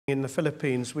In the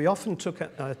Philippines, we often took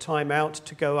time out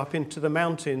to go up into the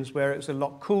mountains where it was a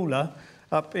lot cooler,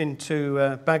 up into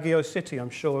Baguio City. I'm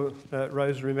sure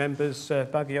Rose remembers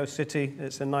Baguio City.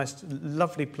 It's a nice,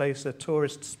 lovely place, a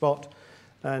tourist spot,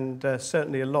 and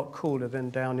certainly a lot cooler than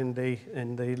down in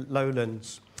the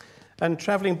lowlands. And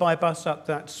travelling by bus up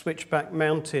that switchback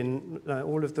mountain,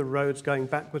 all of the roads going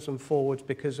backwards and forwards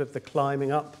because of the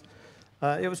climbing up,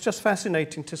 it was just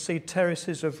fascinating to see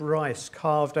terraces of rice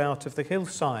carved out of the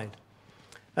hillside.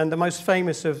 And the most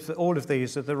famous of all of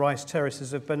these are the rice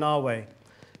terraces of Banawe,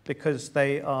 because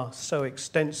they are so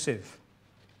extensive.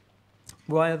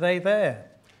 Why are they there?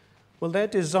 Well, they're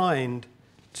designed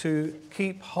to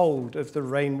keep hold of the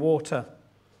rainwater.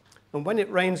 And when it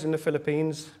rains in the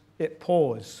Philippines, it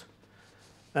pours.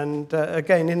 And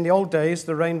again, in the old days,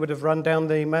 the rain would have run down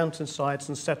the mountainsides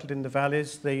and settled in the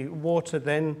valleys. The water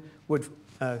then would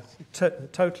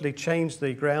totally change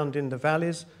the ground in the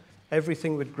valleys.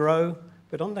 Everything would grow,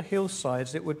 but on the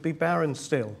hillsides, it would be barren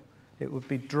still. It would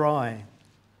be dry.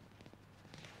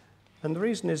 And the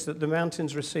reason is that the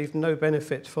mountains received no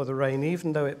benefit for the rain,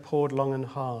 even though it poured long and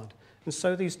hard. And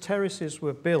so these terraces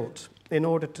were built in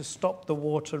order to stop the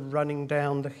water running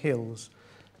down the hills.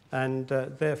 And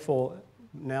therefore,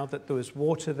 now that there was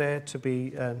water there to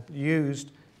be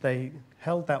used, they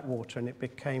held that water and it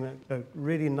became a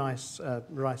really nice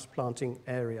rice planting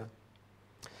area.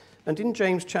 And in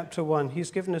James chapter 1,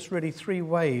 he's given us really three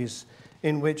ways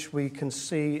in which we can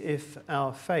see if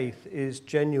our faith is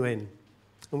genuine.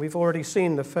 And we've already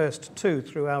seen the first two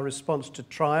through our response to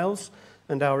trials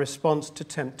and our response to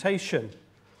temptation.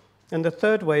 And the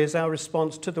third way is our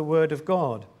response to the Word of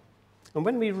God. And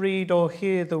when we read or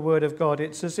hear the Word of God,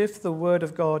 it's as if the Word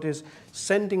of God is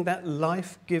sending that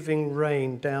life-giving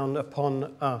rain down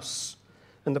upon us.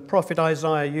 And the prophet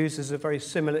Isaiah uses a very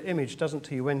similar image, doesn't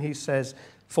he, when he says,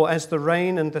 "For as the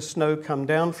rain and the snow come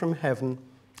down from heaven,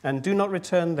 and do not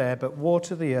return there, but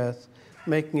water the earth,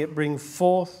 making it bring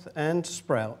forth and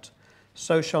sprout,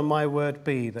 so shall my word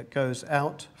be that goes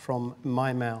out from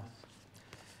my mouth."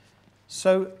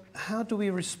 So how do we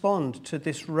respond to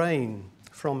this rain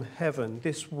from heaven,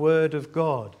 this word of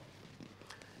God?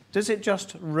 Does it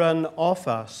just run off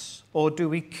us, or do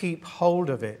we keep hold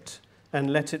of it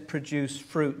and let it produce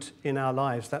fruit in our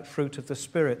lives, that fruit of the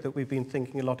Spirit that we've been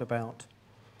thinking a lot about?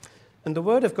 And the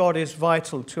word of God is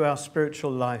vital to our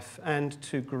spiritual life and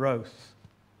to growth.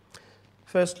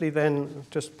 Firstly then,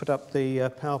 just put up the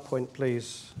PowerPoint,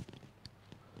 please.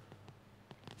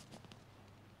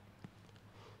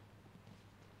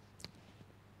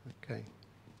 Okay.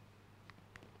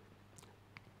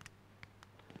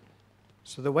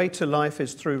 So the way to life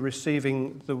is through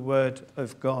receiving the word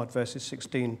of God, verses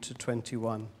 16 to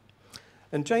 21.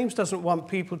 And James doesn't want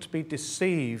people to be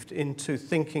deceived into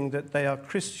thinking that they are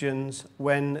Christians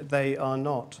when they are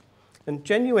not. And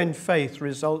genuine faith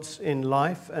results in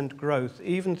life and growth,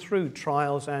 even through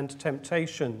trials and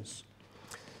temptations.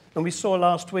 And we saw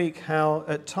last week how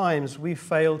at times we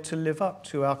fail to live up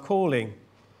to our calling.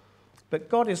 But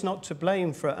God is not to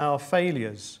blame for our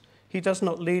failures. He does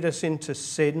not lead us into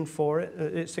sin for it.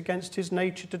 It's against his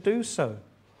nature to do so.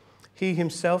 He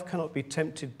himself cannot be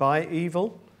tempted by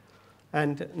evil,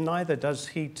 and neither does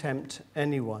he tempt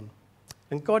anyone.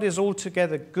 And God is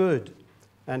altogether good,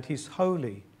 and he's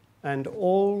holy, and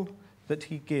all that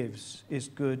he gives is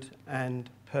good and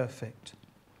perfect.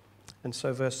 And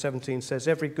so verse 17 says,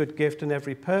 "Every good gift and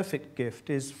every perfect gift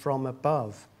is from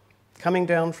above, coming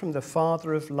down from the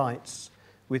Father of lights,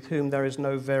 with whom there is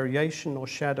no variation or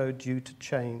shadow due to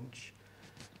change."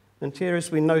 And here,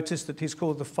 as we notice that he's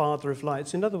called the Father of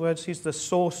lights, in other words, he's the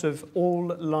source of all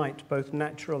light, both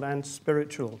natural and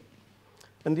spiritual.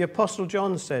 And the Apostle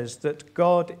John says that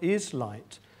God is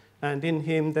light, and in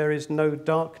him there is no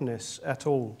darkness at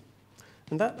all.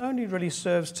 And that only really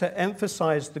serves to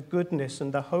emphasize the goodness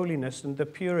and the holiness and the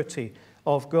purity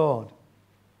of God.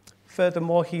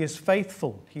 Furthermore, he is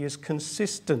faithful, he is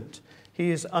consistent, he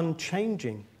is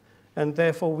unchanging, and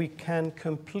therefore we can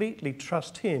completely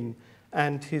trust him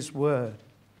and his word.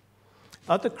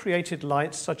 Other created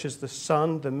lights, such as the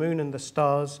sun, the moon, and the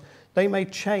stars, they may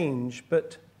change,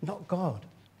 but not God.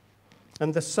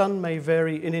 And the sun may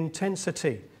vary in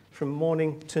intensity from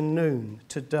morning to noon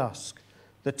to dusk.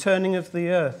 The turning of the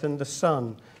earth and the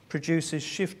sun produces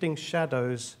shifting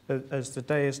shadows as the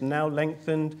day is now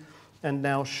lengthened and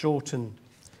now shortened.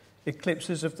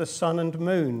 Eclipses of the sun and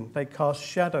moon, they cast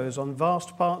shadows on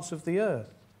vast parts of the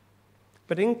earth.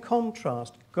 But in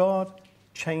contrast, God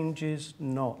changes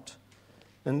not.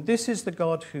 And this is the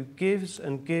God who gives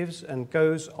and gives and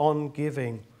goes on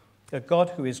giving. A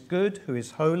God who is good, who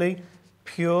is holy,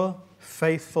 pure,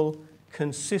 faithful,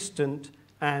 consistent,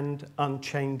 and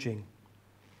unchanging.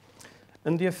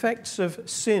 And the effects of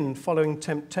sin following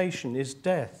temptation is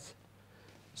death,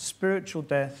 spiritual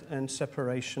death and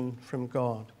separation from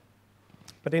God.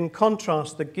 But in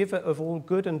contrast, the giver of all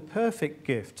good and perfect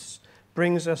gifts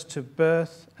brings us to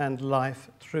birth and life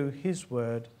through his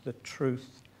word, the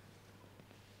truth.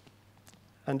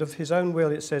 And of his own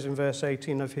will, it says in verse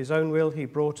 18, of his own will he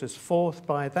brought us forth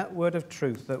by that word of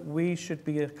truth, that we should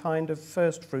be a kind of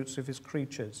first fruits of his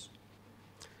creatures.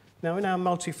 Now, in our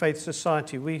multi-faith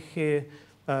society, we hear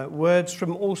words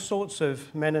from all sorts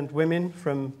of men and women,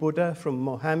 from Buddha, from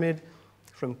Mohammed,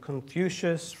 from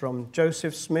Confucius, from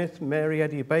Joseph Smith, Mary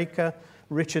Eddy Baker,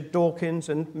 Richard Dawkins,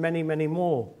 and many, many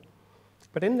more.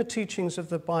 But in the teachings of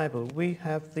the Bible, we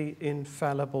have the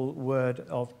infallible word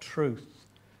of truth,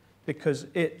 because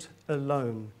it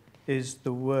alone is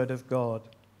the word of God.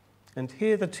 And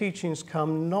here the teachings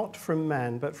come not from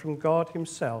man, but from God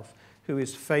himself, who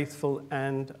is faithful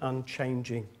and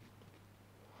unchanging.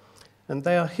 And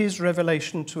they are his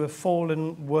revelation to a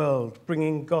fallen world,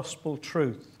 bringing gospel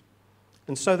truth.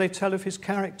 And so they tell of his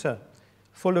character,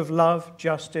 full of love,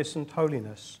 justice, and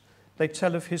holiness. They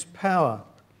tell of his power,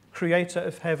 creator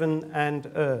of heaven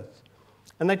and earth.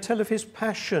 And they tell of his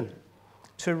passion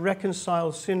to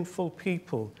reconcile sinful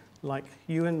people like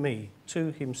you and me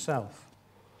to himself.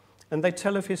 And they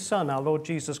tell of his Son, our Lord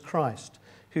Jesus Christ,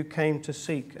 who came to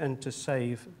seek and to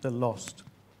save the lost.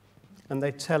 And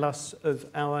they tell us of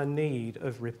our need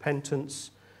of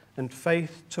repentance and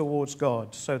faith towards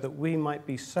God so that we might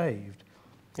be saved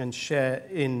and share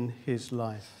in his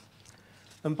life.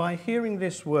 And by hearing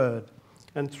this word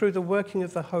and through the working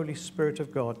of the Holy Spirit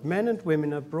of God, men and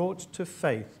women are brought to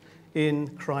faith in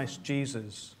Christ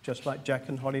Jesus, just like Jack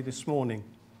and Holly this morning.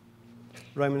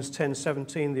 Romans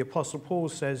 10:17, the Apostle Paul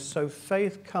says, so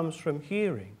faith comes from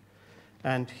hearing,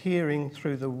 and hearing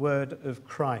through the word of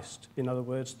Christ. In other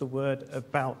words, the word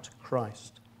about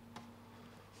Christ.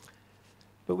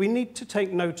 But we need to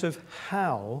take note of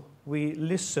how we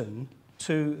listen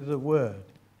to the word.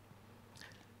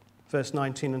 Verse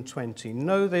 19 and 20,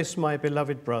 know this, my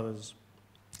beloved brothers,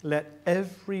 let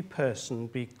every person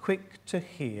be quick to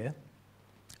hear,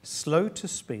 slow to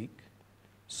speak,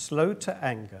 slow to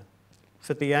anger,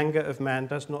 for the anger of man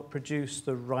does not produce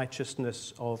the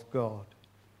righteousness of God.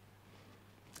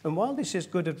 And while this is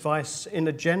good advice in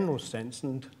a general sense,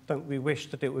 and don't we wish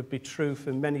that it would be true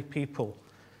for many people,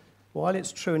 while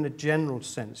it's true in a general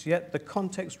sense, yet the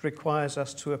context requires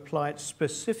us to apply it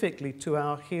specifically to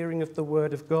our hearing of the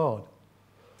Word of God.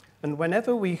 And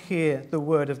whenever we hear the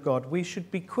Word of God, we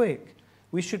should be quick.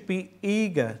 We should be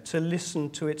eager to listen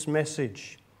to its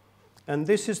message. And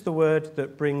this is the Word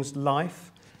that brings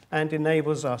life and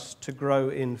enables us to grow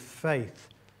in faith.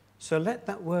 So let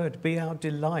that word be our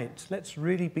delight. Let's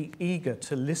really be eager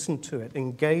to listen to it,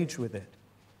 engage with it.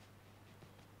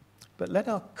 But let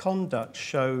our conduct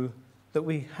show that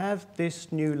we have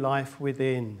this new life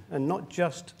within and not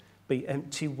just be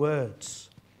empty words.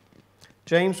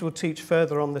 James will teach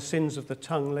further on the sins of the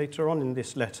tongue later on in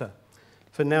this letter.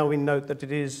 For now we note that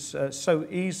it is so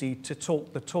easy to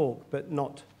talk the talk, but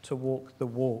not to walk the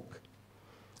walk.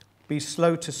 Be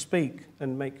slow to speak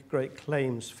and make great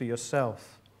claims for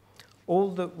yourself.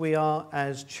 All that we are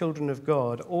as children of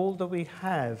God, all that we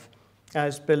have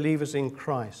as believers in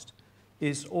Christ,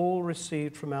 is all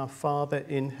received from our Father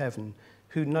in heaven,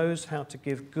 who knows how to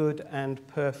give good and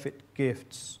perfect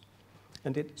gifts.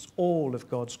 And it's all of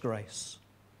God's grace.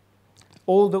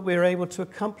 All that we're able to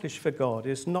accomplish for God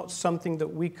is not something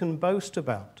that we can boast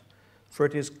about, for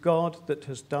it is God that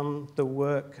has done the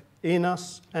work in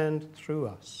us and through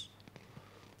us.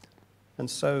 And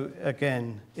so,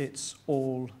 again, it's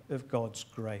all of God's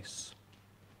grace.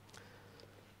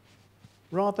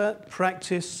 Rather,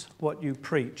 practice what you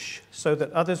preach, so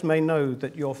that others may know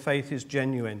that your faith is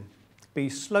genuine. Be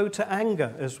slow to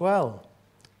anger as well,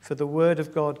 for the word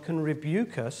of God can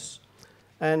rebuke us,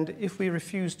 and if we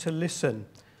refuse to listen,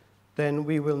 then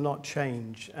we will not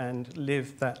change and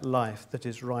live that life that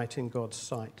is right in God's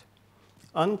sight.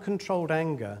 Uncontrolled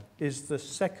anger is the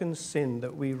second sin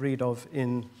that we read of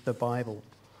in the Bible.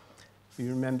 You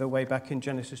remember way back in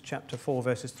Genesis chapter 4,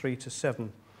 verses 3 to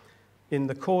 7. In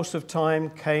the course of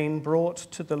time, Cain brought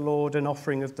to the Lord an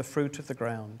offering of the fruit of the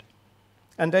ground.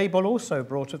 And Abel also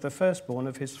brought of the firstborn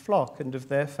of his flock and of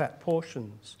their fat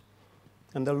portions.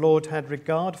 And the Lord had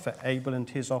regard for Abel and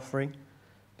his offering,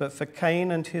 but for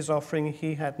Cain and his offering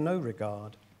he had no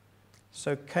regard.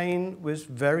 So Cain was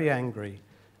very angry,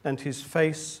 and his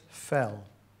face fell.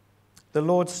 The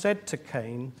Lord said to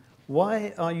Cain,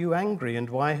 "Why are you angry, and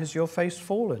why has your face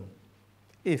fallen?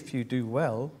 If you do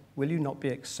well, will you not be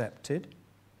accepted?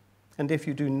 And if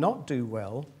you do not do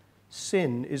well,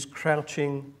 sin is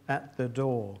crouching at the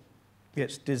door.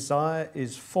 Its desire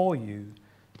is for you,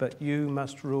 but you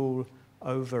must rule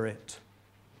over it.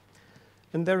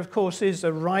 And there, of course, is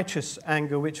a righteous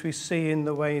anger which we see in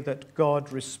the way that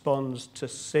God responds to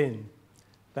sin.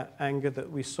 That anger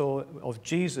that we saw of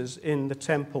Jesus in the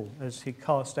temple as he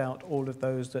cast out all of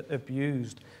those that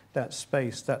abused that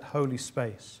space, that holy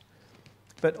space.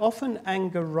 But often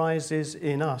anger rises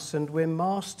in us and we're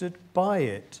mastered by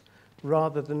it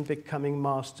rather than becoming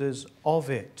masters of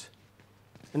it.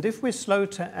 And if we're slow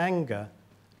to anger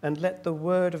and let the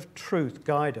word of truth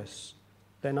guide us,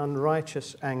 then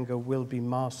unrighteous anger will be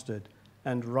mastered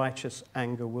and righteous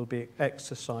anger will be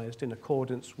exercised in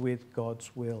accordance with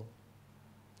God's will.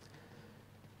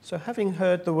 So having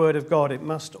heard the word of God, it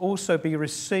must also be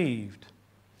received.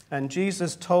 And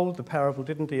Jesus told the parable,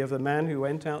 didn't he, of the man who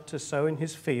went out to sow in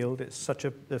his field. It's such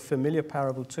a familiar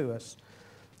parable to us.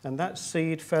 And that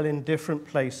seed fell in different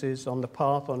places on the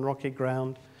path, on rocky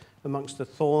ground, amongst the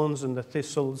thorns and the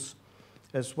thistles,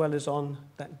 as well as on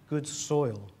that good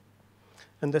soil.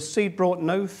 And the seed brought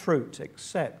no fruit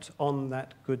except on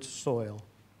that good soil.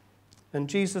 And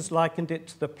Jesus likened it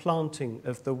to the planting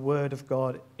of the word of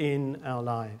God in our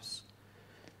lives.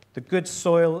 The good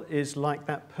soil is like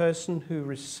that person who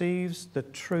receives the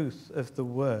truth of the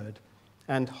word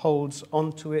and holds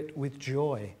onto it with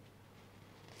joy.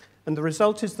 And the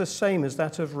result is the same as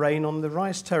that of rain on the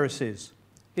rice terraces.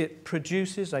 It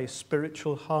produces a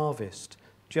spiritual harvest,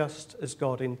 just as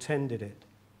God intended it.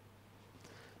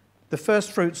 The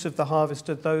first fruits of the harvest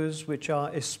are those which are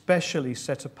especially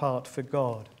set apart for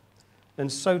God. And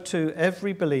so too,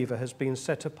 every believer has been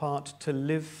set apart to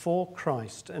live for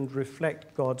Christ and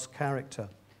reflect God's character.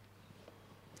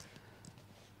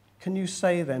 Can you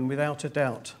say then, without a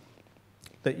doubt,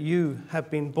 that you have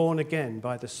been born again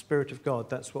by the Spirit of God?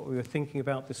 That's what we were thinking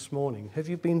about this morning. Have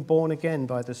you been born again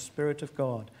by the Spirit of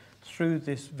God through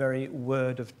this very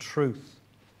word of truth?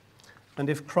 And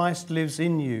if Christ lives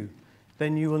in you,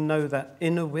 then you will know that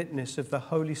inner witness of the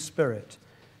Holy Spirit,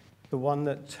 the one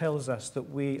that tells us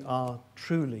that we are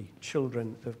truly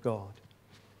children of God.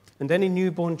 And any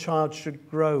newborn child should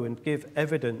grow and give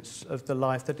evidence of the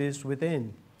life that is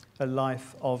within, a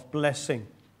life of blessing.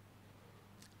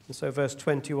 And so verse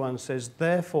 21 says,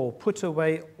 "Therefore put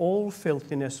away all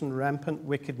filthiness and rampant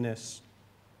wickedness,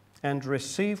 and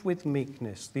receive with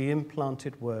meekness the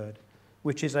implanted word,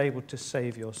 which is able to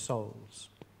save your souls."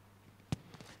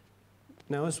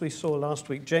 Now, as we saw last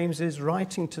week, James is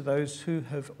writing to those who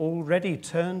have already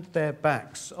turned their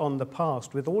backs on the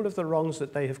past with all of the wrongs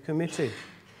that they have committed,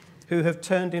 who have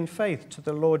turned in faith to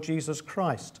the Lord Jesus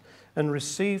Christ and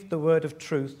received the word of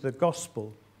truth, the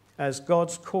gospel, as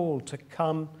God's call to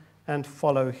come and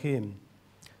follow him.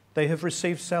 They have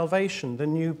received salvation, the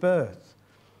new birth,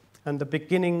 and the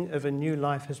beginning of a new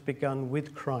life has begun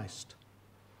with Christ.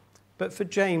 But for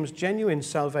James, genuine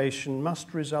salvation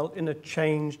must result in a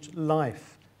changed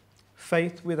life.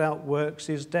 Faith without works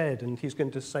is dead, and he's going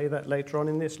to say that later on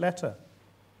in this letter.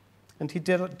 And he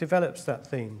develops that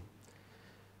theme.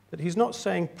 But he's not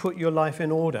saying put your life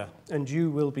in order and you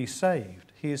will be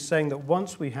saved. He is saying that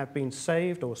once we have been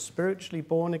saved or spiritually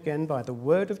born again by the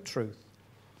word of truth,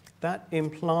 that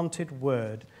implanted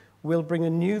word will bring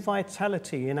a new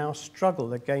vitality in our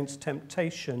struggle against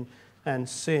temptation and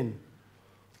sin.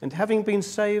 And having been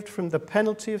saved from the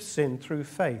penalty of sin through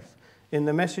faith in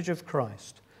the message of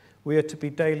Christ, we are to be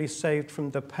daily saved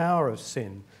from the power of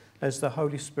sin as the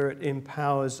Holy Spirit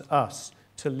empowers us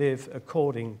to live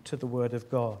according to the Word of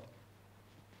God.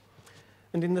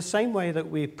 And in the same way that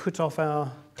we put off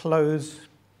our clothes,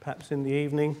 perhaps in the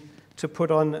evening, to put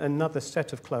on another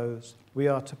set of clothes, we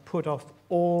are to put off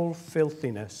all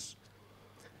filthiness.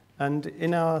 And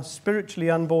in our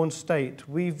spiritually unborn state,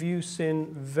 we view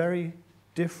sin very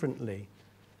differently.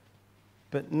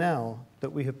 But now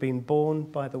that we have been born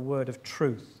by the word of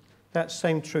truth, that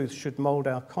same truth should mold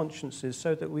our consciences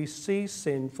so that we see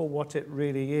sin for what it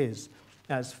really is,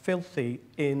 as filthy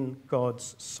in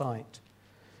God's sight.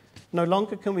 No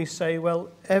longer can we say, well,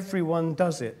 everyone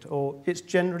does it, or it's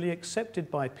generally accepted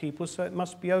by people, so it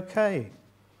must be okay.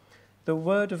 The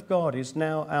word of God is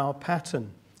now our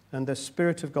pattern, and the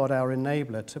Spirit of God our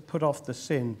enabler to put off the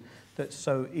sin that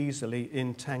so easily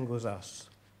entangles us.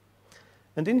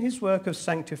 And in his work of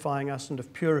sanctifying us and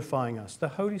of purifying us, the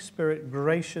Holy Spirit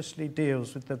graciously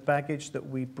deals with the baggage that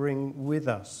we bring with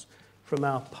us from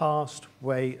our past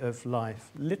way of life,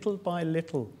 little by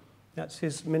little. That's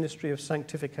his ministry of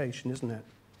sanctification, isn't it?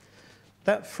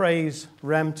 That phrase,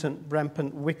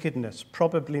 rampant wickedness,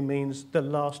 probably means the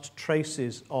last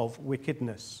traces of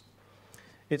wickedness.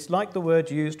 It's like the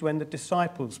word used when the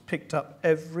disciples picked up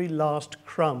every last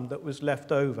crumb that was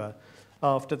left over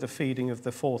after the feeding of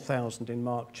the 4,000 in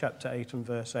Mark chapter 8 and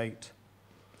verse 8.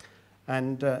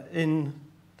 And in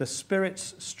the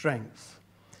Spirit's strength,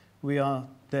 we are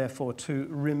therefore to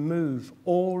remove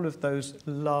all of those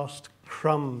last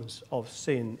crumbs of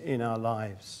sin in our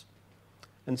lives.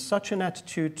 And such an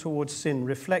attitude towards sin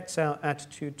reflects our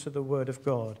attitude to the Word of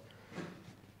God.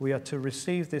 We are to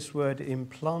receive this Word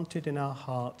implanted in our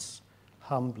hearts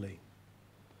humbly.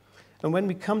 And when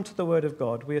we come to the Word of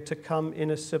God, we are to come in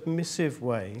a submissive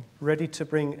way, ready to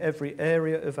bring every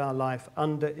area of our life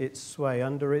under its sway,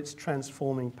 under its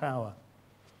transforming power.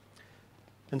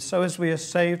 And so as we are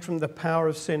saved from the power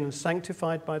of sin and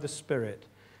sanctified by the Spirit,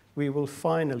 we will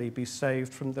finally be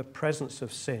saved from the presence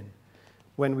of sin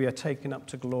when we are taken up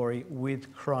to glory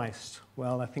with Christ.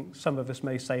 Well, I think some of us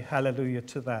may say hallelujah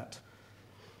to that.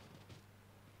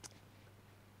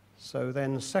 So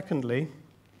then, secondly,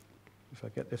 if I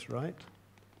get this right.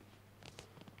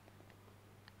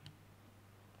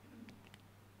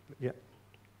 Yeah,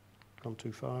 gone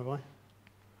too far, have I?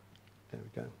 There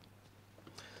we go.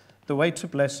 The way to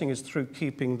blessing is through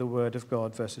keeping the word of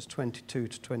God, verses 22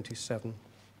 to 27.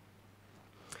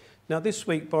 Now, this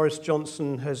week, Boris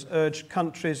Johnson has urged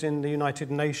countries in the United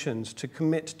Nations to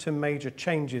commit to major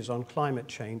changes on climate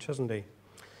change, hasn't he?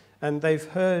 And they've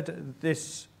heard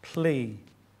this plea,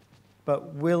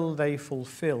 but will they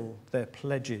fulfill their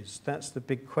pledges? That's the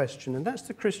big question. And that's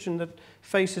the Christian that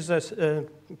faces a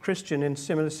Christian in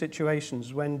similar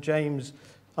situations when James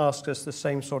asks us the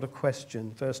same sort of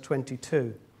question. Verse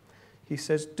 22, he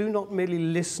says, "Do not merely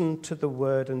listen to the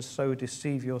word and so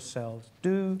deceive yourselves.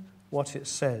 Do what it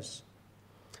says."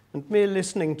 And mere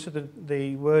listening to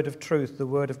the word of truth, the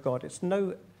word of God, it's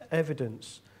no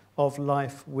evidence of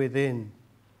life within.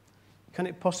 Can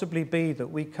it possibly be that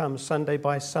we come Sunday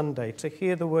by Sunday to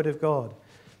hear the word of God,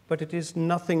 but it is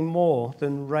nothing more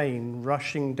than rain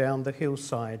rushing down the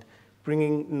hillside,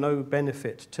 bringing no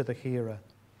benefit to the hearer?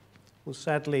 Well,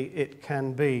 sadly, it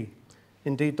can be.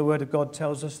 Indeed, the word of God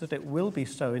tells us that it will be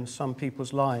so in some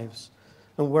people's lives.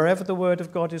 And wherever the word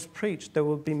of God is preached, there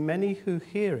will be many who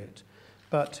hear it,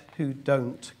 but who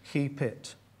don't keep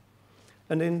it.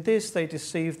 And in this, they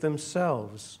deceive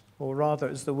themselves. Or rather,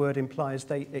 as the word implies,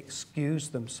 they excuse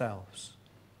themselves.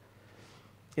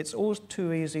 It's all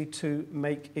too easy to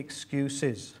make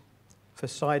excuses for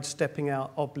sidestepping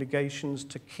our obligations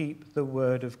to keep the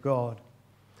word of God.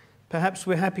 Perhaps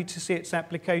we're happy to see its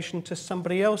application to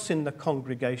somebody else in the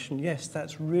congregation. Yes,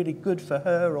 that's really good for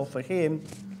her or for him.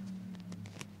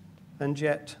 And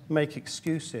yet make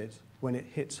excuses when it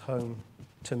hits home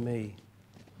to me.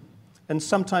 And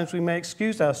sometimes we may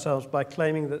excuse ourselves by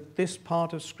claiming that this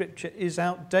part of Scripture is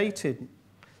outdated.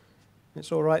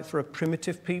 It's all right for a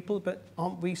primitive people, but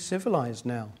aren't we civilized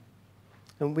now?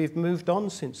 And we've moved on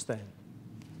since then.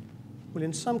 Well,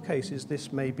 in some cases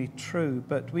this may be true,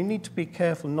 but we need to be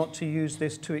careful not to use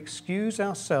this to excuse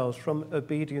ourselves from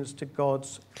obedience to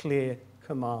God's clear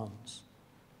commands.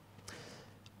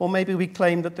 Or maybe we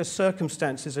claim that the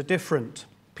circumstances are different.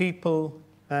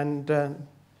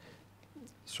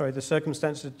 The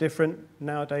circumstances are different.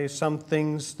 Nowadays, some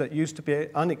things that used to be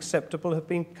unacceptable have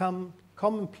become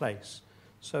commonplace.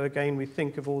 So again, we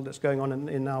think of all that's going on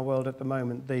in our world at the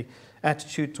moment. The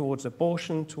attitude towards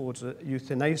abortion, towards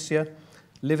euthanasia,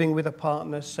 living with a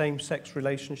partner, same-sex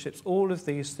relationships, all of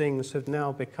these things have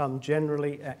now become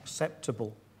generally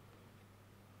acceptable.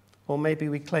 Or maybe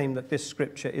we claim that this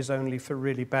scripture is only for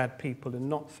really bad people and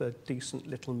not for decent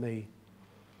little me.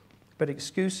 But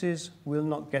excuses will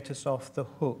not get us off the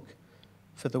hook,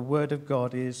 for the word of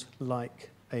God is like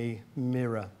a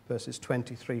mirror, verses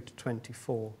 23 to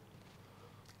 24.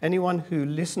 Anyone who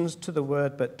listens to the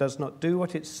word but does not do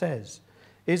what it says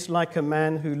is like a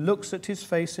man who looks at his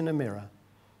face in a mirror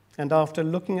and after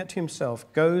looking at himself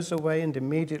goes away and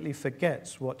immediately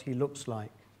forgets what he looks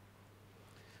like.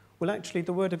 Well, actually,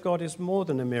 the word of God is more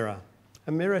than a mirror.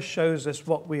 A mirror shows us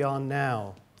what we are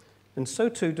now, and so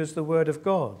too does the word of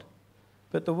God.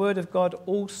 But the word of God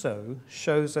also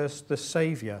shows us the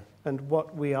Saviour and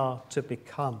what we are to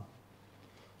become.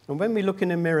 And when we look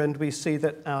in a mirror and we see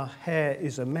that our hair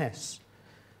is a mess,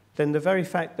 then the very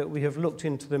fact that we have looked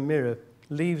into the mirror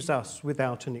leaves us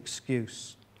without an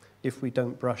excuse if we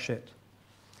don't brush it.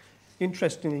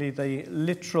 Interestingly, the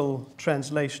literal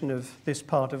translation of this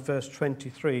part of verse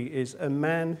 23 is a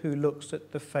man who looks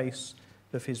at the face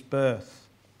of his birth.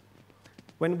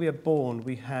 When we are born,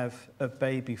 we have a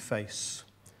baby face,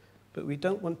 but we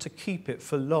don't want to keep it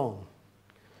for long.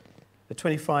 A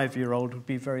 25-year-old would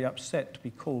be very upset to be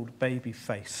called baby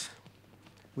face.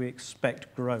 We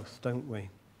expect growth, don't we?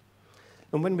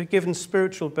 And when we're given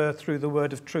spiritual birth through the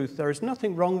word of truth, there is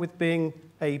nothing wrong with being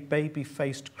a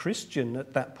baby-faced Christian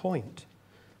at that point.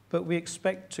 But we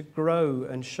expect to grow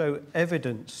and show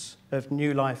evidence of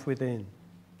new life within.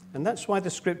 And that's why the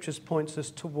scriptures points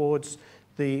us towards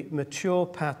the mature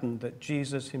pattern that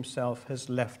Jesus himself has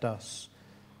left us.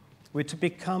 We're to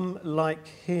become like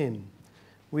him.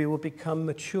 We will become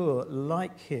mature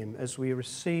like him as we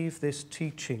receive this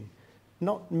teaching,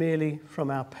 not merely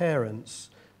from our parents,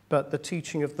 but the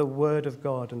teaching of the Word of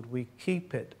God, and we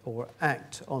keep it or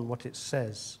act on what it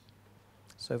says.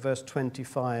 So verse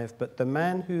 25, but the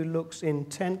man who looks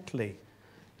intently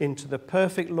into the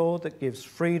perfect law that gives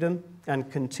freedom and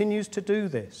continues to do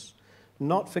this,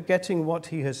 not forgetting what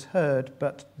he has heard,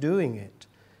 but doing it,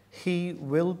 he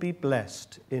will be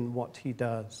blessed in what he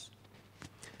does.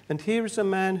 And here is a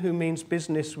man who means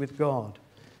business with God.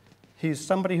 He is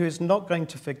somebody who is not going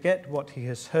to forget what he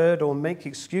has heard or make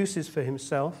excuses for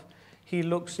himself. He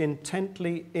looks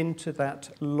intently into that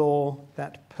law,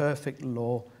 that perfect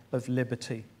law of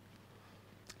liberty.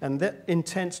 And that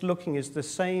intense looking is the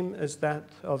same as that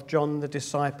of John the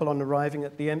disciple on arriving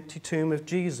at the empty tomb of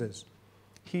Jesus.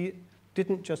 He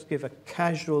didn't just give a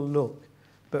casual look,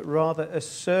 but rather a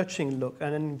searching look,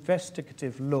 an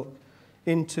investigative look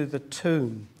into the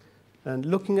tomb, and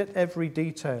looking at every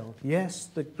detail. Yes,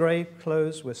 the grave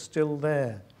clothes were still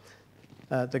there.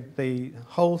 The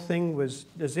whole thing was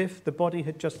as if the body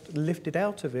had just lifted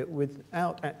out of it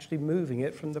without actually moving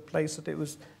it from the place that it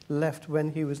was left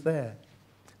when he was there.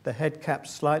 The head cap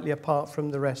slightly apart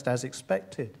from the rest as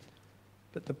expected,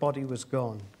 but the body was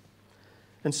gone.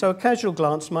 And so a casual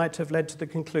glance might have led to the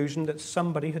conclusion that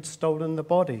somebody had stolen the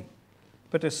body.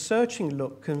 But a searching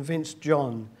look convinced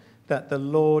John that the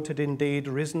Lord had indeed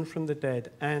risen from the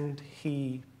dead, and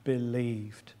he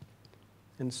believed.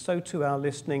 And so too our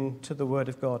listening to the word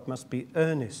of God must be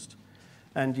earnest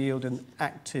and yield an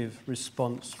active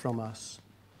response from us.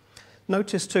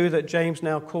 Notice too that James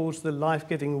now calls the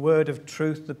life-giving word of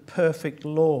truth the perfect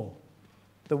law.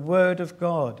 The word of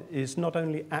God is not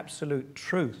only absolute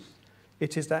truth,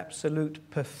 it is absolute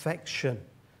perfection,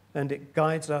 and it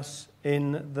guides us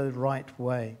in the right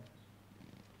way.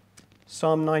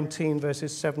 Psalm 19,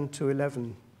 verses 7 to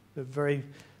 11, a very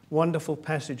wonderful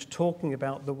passage talking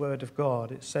about the word of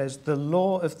God. It says, the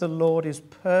law of the Lord is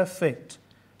perfect,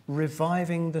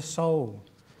 reviving the soul.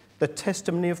 The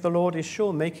testimony of the Lord is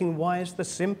sure, making wise the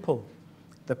simple.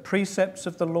 The precepts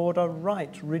of the Lord are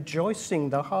right,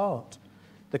 rejoicing the heart.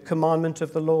 The commandment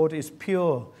of the Lord is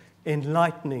pure,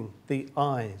 enlightening the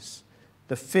eyes.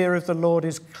 The fear of the Lord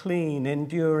is clean,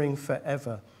 enduring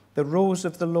forever. The rules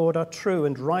of the Lord are true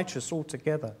and righteous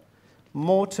altogether.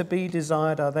 More to be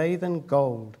desired are they than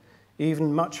gold,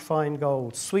 even much fine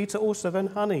gold, sweeter also than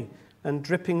honey and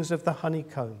drippings of the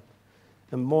honeycomb.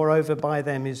 And moreover, by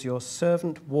them is your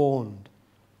servant warned.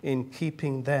 In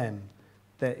keeping them,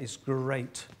 there is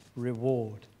great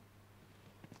reward.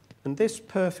 And this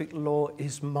perfect law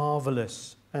is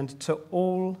marvelous. And to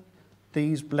all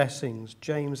these blessings,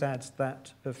 James adds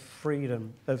that of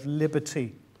freedom, of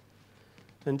liberty.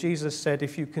 And Jesus said,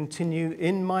 if you continue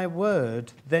in my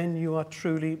word, then you are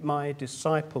truly my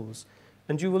disciples,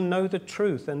 and you will know the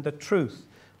truth, and the truth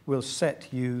will set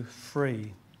you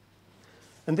free.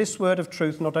 And this word of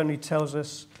truth not only tells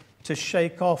us to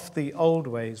shake off the old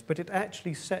ways, but it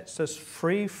actually sets us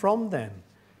free from them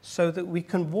so that we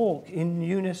can walk in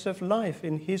newness of life,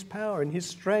 in his power, in his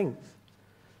strength.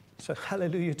 So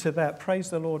hallelujah to that. Praise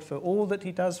the Lord for all that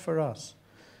he does for us.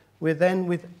 We're then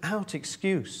without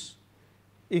excuse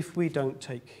if we don't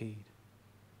take heed.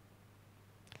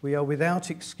 We are without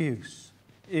excuse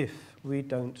if we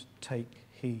don't take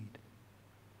heed.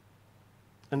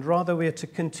 And rather we are to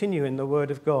continue in the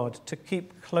word of God, to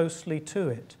keep closely to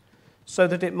it, so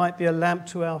that it might be a lamp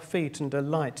to our feet and a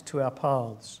light to our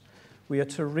paths. We are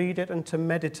to read it and to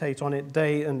meditate on it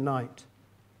day and night.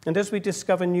 And as we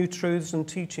discover new truths and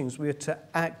teachings, we are to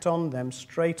act on them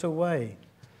straight away.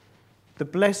 The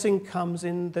blessing comes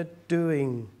in the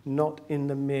doing, not in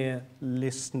the mere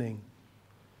listening.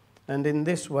 And in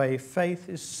this way, faith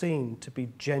is seen to be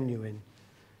genuine.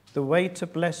 The way to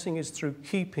blessing is through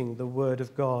keeping the word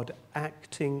of God,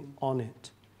 acting on it.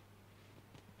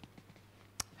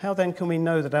 How then can we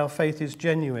know that our faith is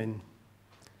genuine?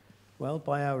 Well,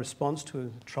 by our response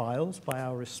to trials, by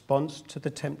our response to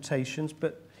the temptations,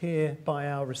 but here by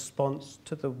our response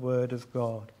to the word of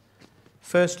God.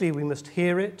 Firstly, we must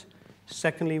hear it.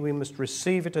 Secondly, we must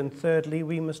receive it. And thirdly,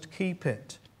 we must keep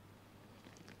it.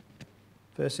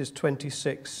 Verses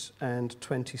 26 and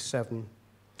 27.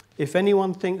 If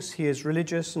anyone thinks he is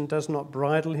religious and does not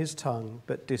bridle his tongue,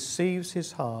 but deceives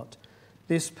his heart,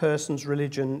 this person's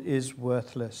religion is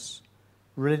worthless.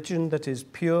 Religion that is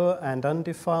pure and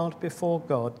undefiled before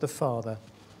God the Father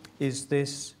is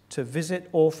this: to visit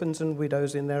orphans and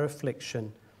widows in their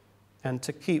affliction and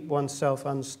to keep oneself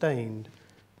unstained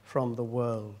from the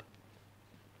world.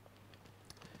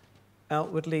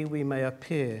 Outwardly, we may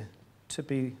appear to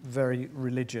be very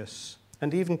religious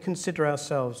and even consider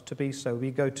ourselves to be so.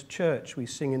 We go to church, we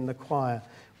sing in the choir,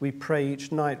 we pray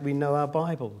each night, we know our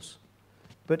Bibles.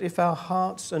 But if our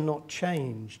hearts are not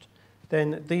changed,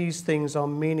 then these things are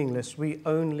meaningless. We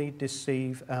only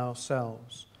deceive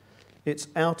ourselves. It's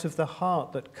out of the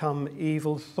heart that come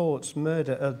evil thoughts,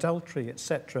 murder, adultery,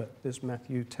 etc., as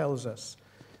Matthew tells us.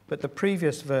 But the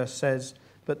previous verse says,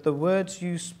 "But the words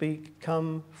you speak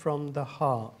come from the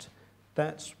heart."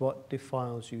 That's what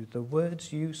defiles you. The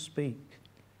words you speak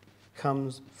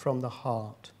comes from the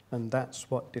heart, and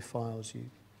that's what defiles you.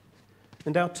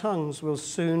 And our tongues will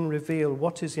soon reveal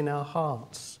what is in our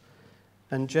hearts.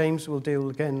 And James will deal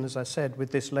again, as I said,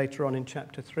 with this later on in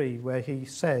chapter 3, where he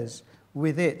says,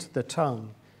 "With it, the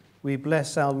tongue, we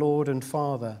bless our Lord and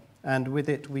Father, and with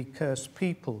it we curse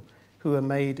people who are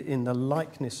made in the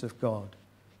likeness of God.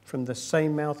 From the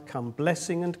same mouth come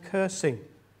blessing and cursing.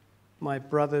 My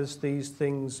brothers, these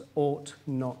things ought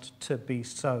not to be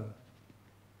so."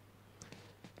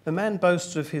 A man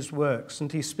boasts of his works,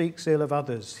 and he speaks ill of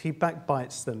others. He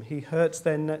backbites them. He hurts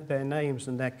their names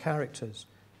and their characters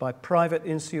by private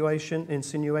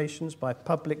insinuations, by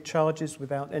public charges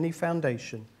without any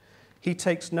foundation. He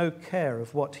takes no care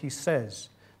of what he says,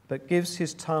 but gives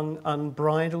his tongue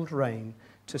unbridled rein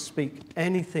to speak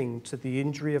anything to the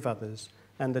injury of others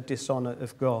and the dishonor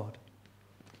of God.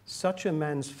 Such a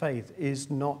man's faith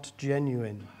is not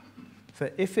genuine,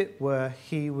 for if it were,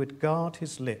 he would guard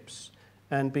his lips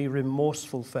and be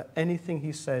remorseful for anything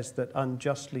he says that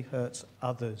unjustly hurts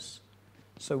others.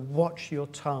 So watch your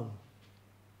tongue.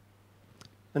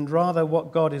 And rather,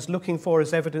 what God is looking for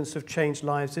as evidence of changed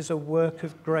lives is a work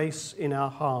of grace in our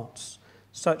hearts,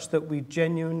 such that we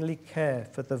genuinely care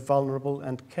for the vulnerable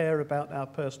and care about our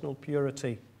personal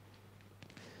purity.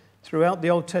 Throughout the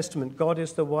Old Testament, God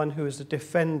is the one who is a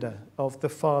defender of the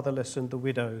fatherless and the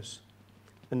widows.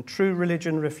 And true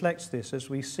religion reflects this as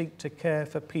we seek to care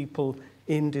for people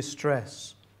in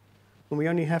distress. And we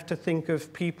only have to think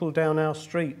of people down our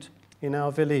street, in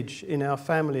our village, in our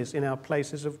families, in our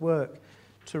places of work,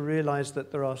 to realize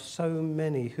that there are so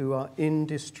many who are in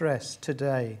distress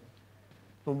today.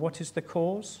 And what is the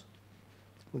cause?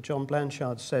 Well, John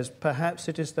Blanchard says, perhaps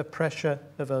it is the pressure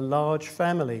of a large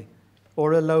family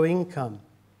or a low income,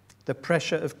 the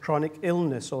pressure of chronic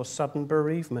illness or sudden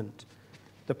bereavement,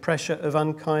 the pressure of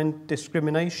unkind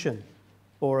discrimination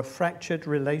or a fractured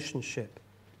relationship,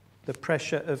 the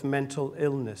pressure of mental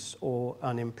illness or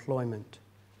unemployment.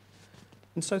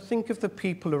 And so think of the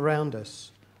people around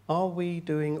us. Are we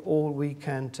doing all we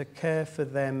can to care for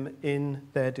them in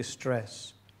their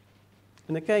distress?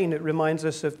 And again, it reminds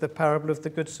us of the parable of the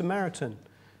Good Samaritan,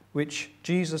 which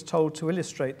Jesus told to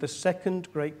illustrate the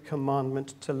second great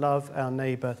commandment to love our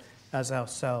neighbor as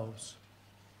ourselves.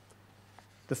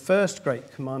 The first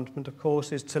great commandment, of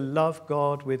course, is to love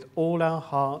God with all our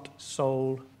heart,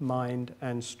 soul, mind,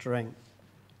 and strength.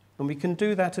 And we can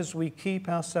do that as we keep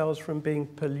ourselves from being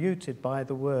polluted by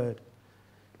the word.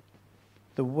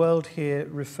 The world here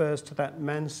refers to that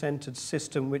man-centered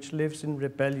system which lives in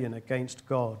rebellion against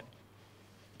God.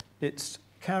 It's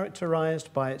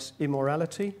characterized by its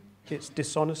immorality, its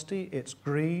dishonesty, its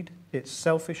greed, its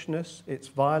selfishness, its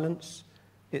violence,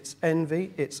 its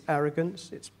envy, its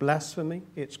arrogance, its blasphemy,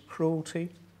 its cruelty,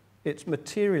 its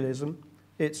materialism,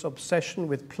 its obsession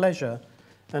with pleasure,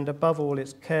 and above all,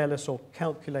 its careless or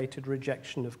calculated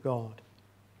rejection of God.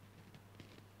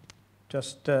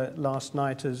 Just last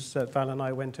night, as Val and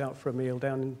I went out for a meal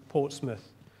down in Portsmouth,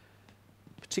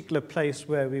 a particular place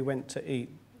where we went to eat,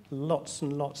 lots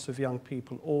and lots of young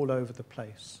people all over the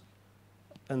place.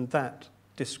 And that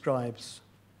describes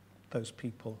those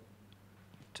people.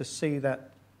 To see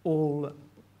that all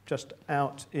just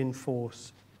out in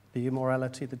force, the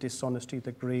immorality, the dishonesty,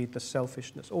 the greed, the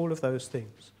selfishness, all of those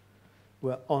things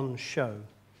were on show,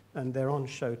 and they're on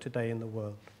show today in the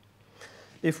world.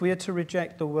 If we are to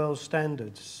reject the world's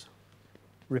standards,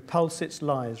 repulse its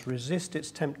lies, resist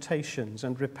its temptations,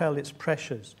 and repel its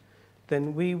pressures,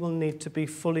 then we will need to be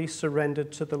fully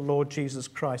surrendered to the Lord Jesus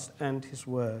Christ and his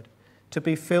word, to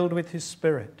be filled with his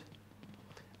Spirit.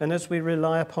 And as we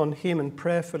rely upon him and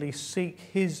prayerfully seek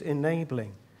his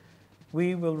enabling,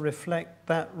 we will reflect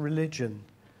that religion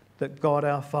that God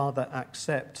our Father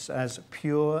accepts as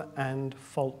pure and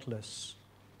faultless.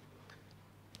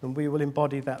 And we will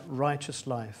embody that righteous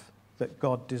life that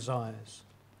God desires.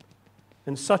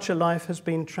 And such a life has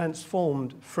been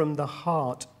transformed from the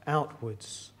heart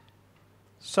outwards.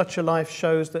 Such a life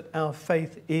shows that our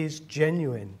faith is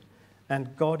genuine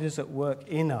and God is at work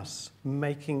in us,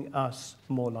 making us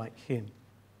more like him.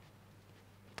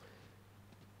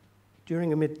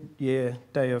 During a mid-year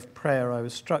day of prayer, I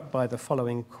was struck by the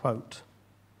following quote: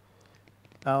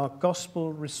 "Our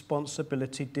gospel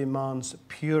responsibility demands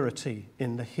purity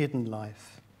in the hidden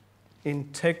life,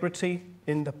 integrity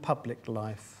in the public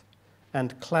life,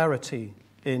 and clarity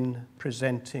in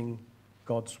presenting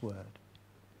God's word."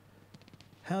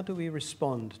 How do we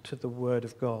respond to the word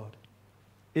of God?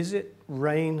 Is it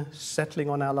rain settling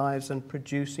on our lives and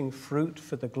producing fruit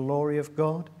for the glory of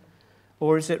God?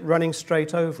 Or is it running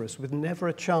straight over us with never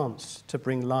a chance to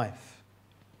bring life?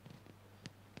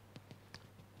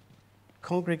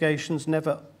 Congregations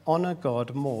never honor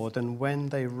God more than when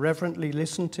they reverently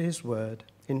listen to his word,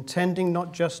 intending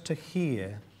not just to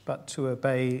hear, but to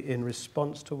obey in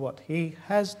response to what he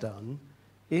has done,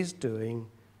 is doing,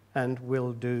 and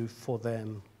will do for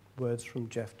them. Words from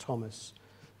Jeff Thomas.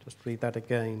 Just read that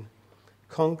again.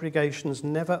 Congregations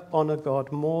never honor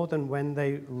God more than when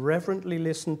they reverently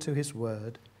listen to his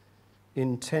word,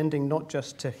 intending not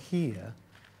just to hear,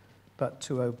 but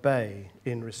to obey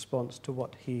in response to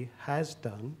what he has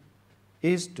done,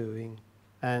 is doing,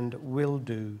 and will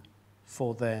do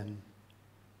for them.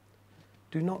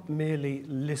 Do not merely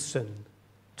listen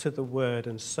to the word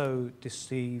and so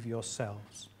deceive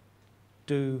yourselves.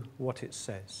 Do what it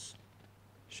says.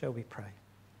 Shall we pray?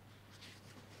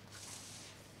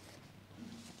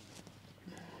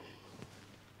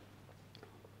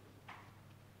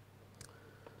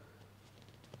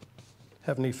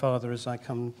 Heavenly Father, as I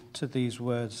come to these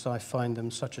words, I find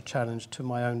them such a challenge to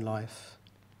my own life.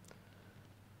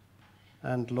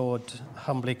 And Lord,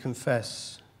 humbly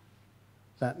confess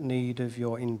that need of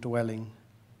your indwelling,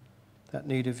 that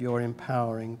need of your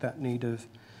empowering, that need of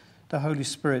the Holy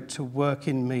Spirit to work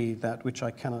in me that which I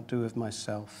cannot do of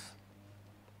myself.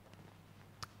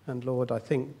 And Lord, I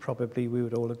think probably we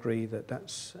would all agree that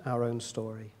that's our own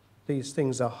story. These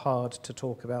things are hard to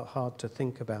talk about, hard to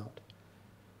think about.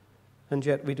 And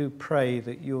yet we do pray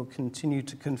that you'll continue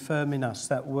to confirm in us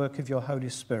that work of your Holy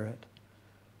Spirit.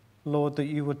 Lord, that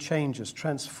you will change us,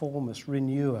 transform us,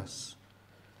 renew us.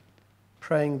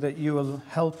 Praying that you will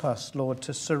help us, Lord,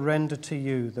 to surrender to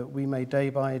you, that we may day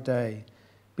by day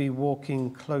be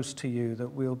walking close to you,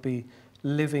 that we'll be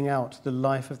living out the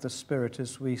life of the Spirit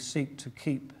as we seek to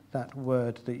keep that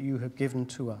word that you have given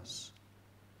to us.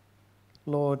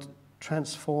 Lord,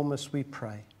 transform us, we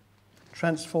pray.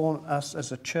 Transform us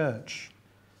as a church,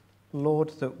 Lord,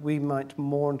 that we might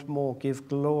more and more give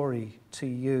glory to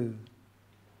you.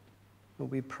 And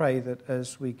we pray that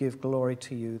as we give glory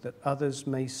to you, that others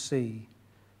may see,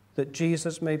 that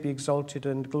Jesus may be exalted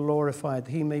and glorified,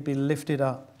 he may be lifted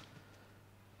up.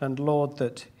 And Lord,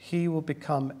 that he will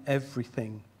become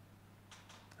everything.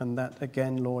 And that,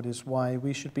 again, Lord, is why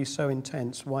we should be so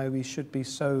intense, why we should be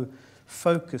so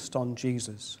focused on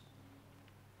Jesus.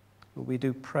 We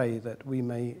do pray that we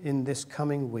may, in this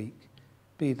coming week,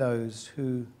 be those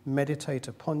who meditate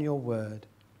upon your word.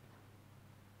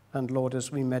 And Lord,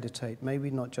 as we meditate, may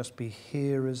we not just be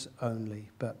hearers only,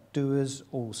 but doers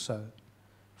also,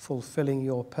 fulfilling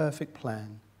your perfect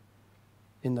plan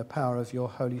in the power of your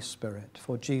Holy Spirit.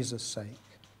 For Jesus' sake,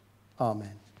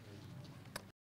 amen.